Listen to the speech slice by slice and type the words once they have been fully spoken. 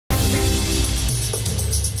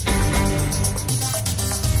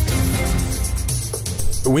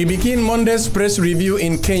We begin Monday's press review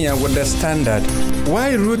in Kenya with the standard.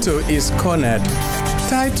 Why Ruto is cornered.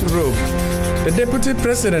 Tightrope. The deputy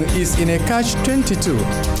president is in a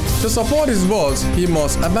catch-22. To support his boss, he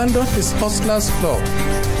must abandon his hustlers' flock.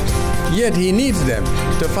 Yet he needs them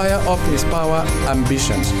to fire up his power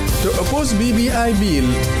ambitions. To oppose BBI bill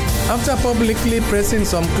after publicly pressing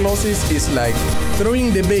some clauses is like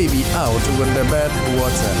throwing the baby out with the bath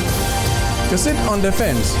water. To sit on the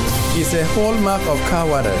fence is a hallmark of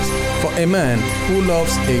cowardice for a man who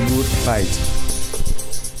loves a good fight.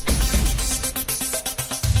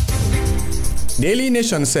 Daily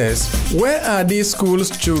Nation says, where are these schools'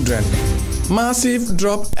 children? Massive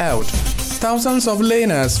dropout. Thousands of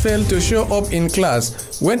learners failed to show up in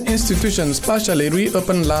class when institutions partially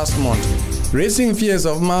reopened last month, raising fears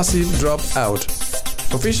of massive dropout.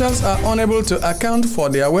 Officials are unable to account for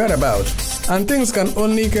their whereabouts, and things can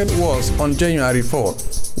only get worse on January 4,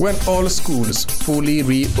 when all schools fully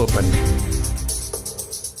reopen.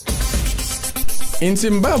 In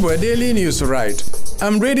Zimbabwe, Daily News write,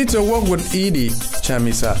 I'm ready to work with Edie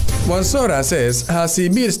Chamisa. Bonsora says as he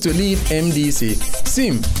bids to leave MDC,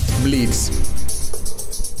 Sim bleeds.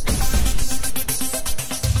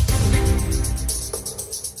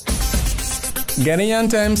 Ghanaian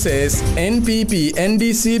Times says NPP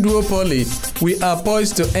NDC duopoly, we are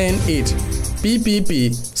poised to end it. PPP,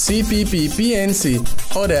 CPP, PNC,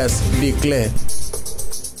 others declare.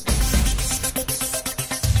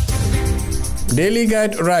 Daily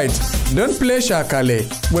Guide writes, don't play shakale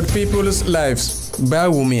with people's lives.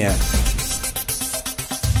 Bawumia.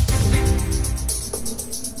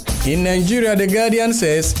 In Nigeria, The Guardian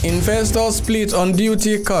says investors split on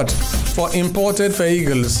duty cut for imported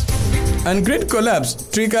vehicles. And grid collapse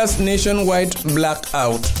triggers nationwide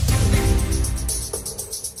blackout.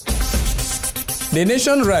 The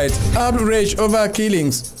Nation writes, outrage over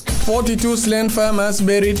killings. 42 slain farmers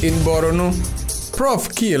buried in Borno.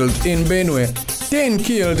 Prof killed in Benue. 10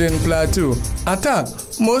 killed in Plateau. Attack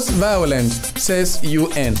most violent, says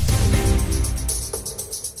UN.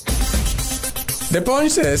 The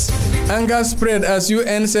Punch says, anger spread as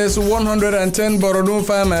UN says 110 Borno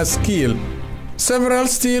farmers killed. Several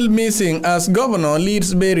still missing as governor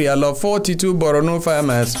leads burial of 42 Borno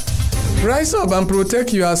farmers. Rise up and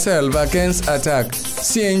protect yourself against attack,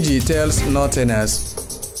 CNG tells Northerners.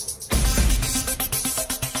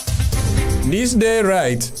 This day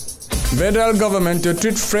write, federal government to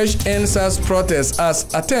treat fresh NSAS protests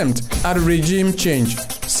as attempt at regime change.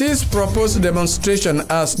 Sees proposed demonstration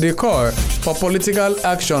as the call for political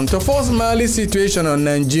action to force Mali situation on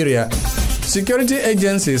Nigeria. Security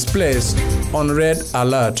agencies placed on red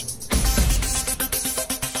alert.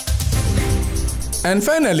 And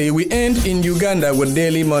finally, we end in Uganda with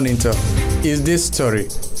Daily Monitor. Is this story?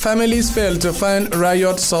 Families fail to find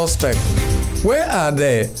riot suspect. Where are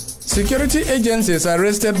they? Security agencies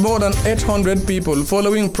arrested more than 800 people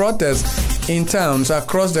following protests in towns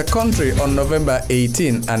across the country on November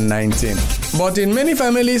 18 and 19. But in many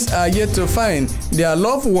families are yet to find their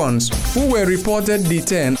loved ones who were reported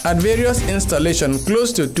detained at various installations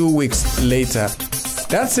close to 2 weeks later.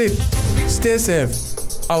 That's it. Stay safe.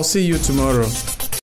 I'll see you tomorrow.